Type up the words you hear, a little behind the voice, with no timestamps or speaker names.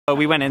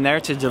We went in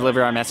there to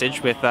deliver our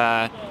message with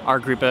our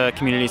group of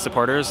community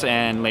supporters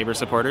and labor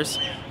supporters.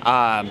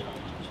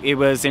 It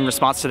was in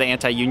response to the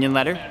anti-union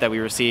letter that we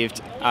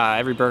received,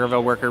 every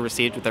Burgerville worker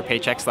received with their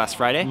paychecks last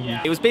Friday.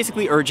 It was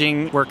basically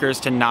urging workers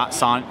to not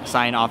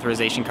sign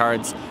authorization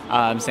cards,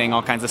 saying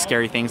all kinds of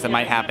scary things that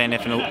might happen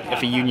if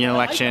a union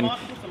election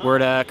were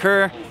to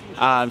occur,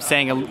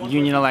 saying a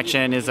union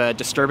election is a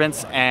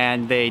disturbance,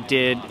 and they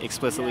did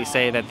explicitly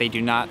say that they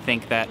do not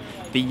think that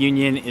the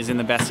union is in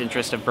the best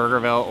interest of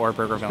Burgerville or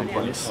Burgerville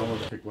employees. I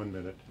want to take 1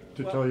 minute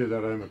to tell you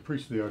that I'm a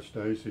priest of the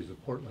Archdiocese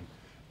of Portland,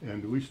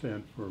 and we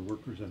stand for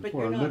workers and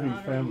for a living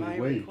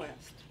family wage.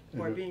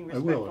 For being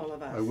respectful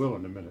of us. I will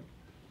in a minute.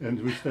 And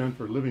we stand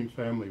for living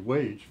family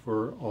wage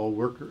for all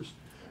workers,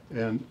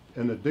 and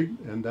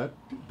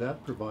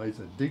that provides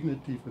a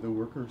dignity for the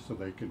workers so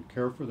they can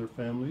care for their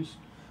families,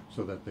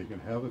 so that they can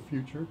have a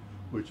future,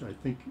 which I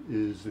think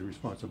is the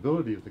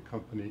responsibility of the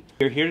company.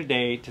 We're here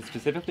today to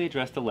specifically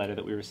address the letter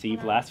that we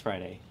received last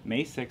Friday,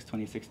 May 6,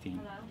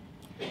 2016.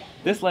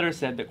 This letter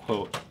said that,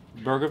 quote,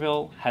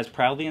 Burgerville has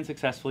proudly and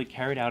successfully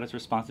carried out its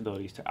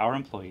responsibilities to our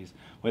employees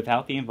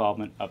without the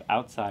involvement of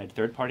outside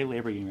third-party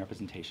labor union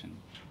representation,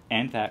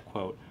 and that,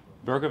 quote,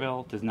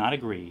 Burgerville does not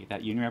agree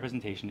that union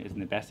representation is in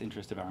the best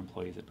interest of our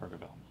employees at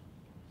Burgerville,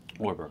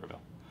 or Burgerville.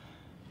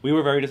 We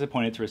were very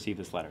disappointed to receive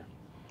this letter.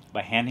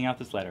 By handing out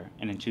this letter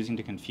and in choosing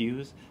to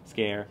confuse,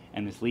 scare,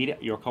 and mislead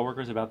your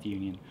coworkers about the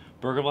union,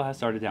 Burgerville has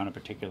started down a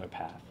particular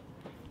path.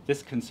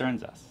 This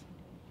concerns us.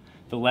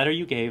 The letter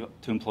you gave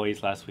to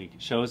employees last week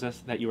shows us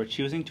that you are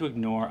choosing to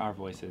ignore our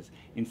voices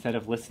instead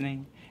of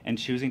listening, and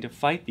choosing to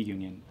fight the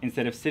union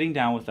instead of sitting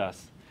down with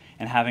us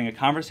and having a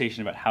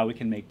conversation about how we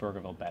can make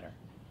Burgerville better.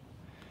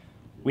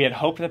 We had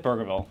hoped that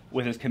Burgerville,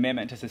 with its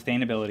commitment to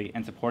sustainability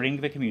and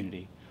supporting the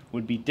community,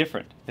 would be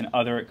different than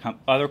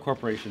other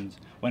corporations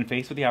when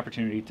faced with the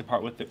opportunity to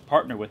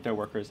partner with their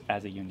workers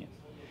as a union.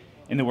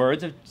 In the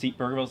words of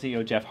Burgerville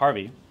CEO Jeff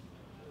Harvey,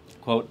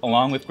 quote,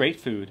 along with great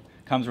food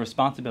comes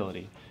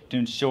responsibility to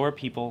ensure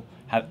people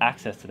have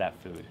access to that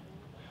food.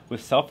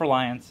 With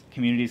self-reliance,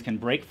 communities can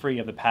break free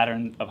of the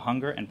pattern of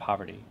hunger and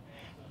poverty.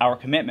 Our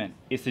commitment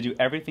is to do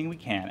everything we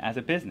can as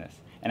a business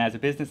and as a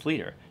business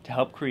leader to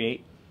help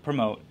create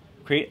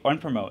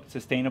and promote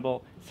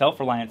sustainable,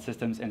 self-reliant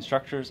systems and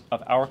structures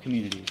of our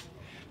communities.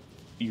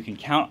 You can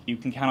count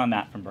on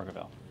that from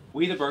Burgerville.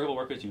 We, the Burgerville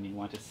Workers Union,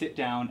 want to sit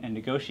down and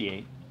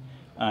negotiate,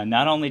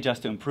 not only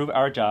just to improve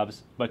our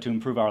jobs, but to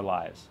improve our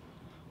lives.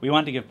 We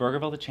want to give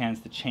Burgerville the chance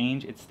to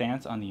change its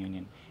stance on the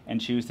union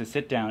and choose to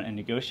sit down and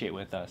negotiate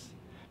with us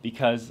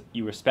because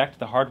you respect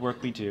the hard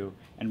work we do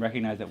and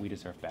recognize that we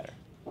deserve better.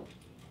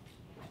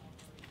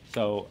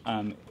 So,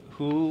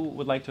 who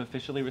would like to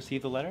officially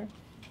receive the letter?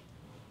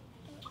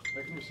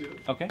 I can receive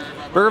it. Okay.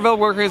 Burgerville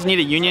workers need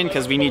a union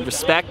because we need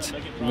respect,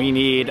 we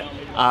need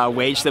a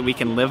wage that we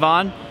can live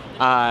on,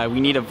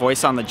 we need a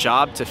voice on the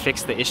job to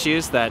fix the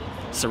issues that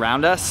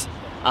surround us.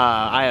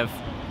 I have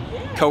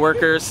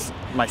coworkers,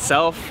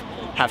 myself,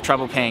 have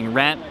trouble paying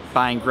rent,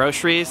 buying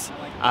groceries.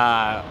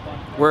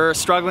 We're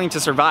struggling to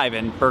survive,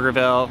 and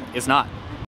Burgerville is not.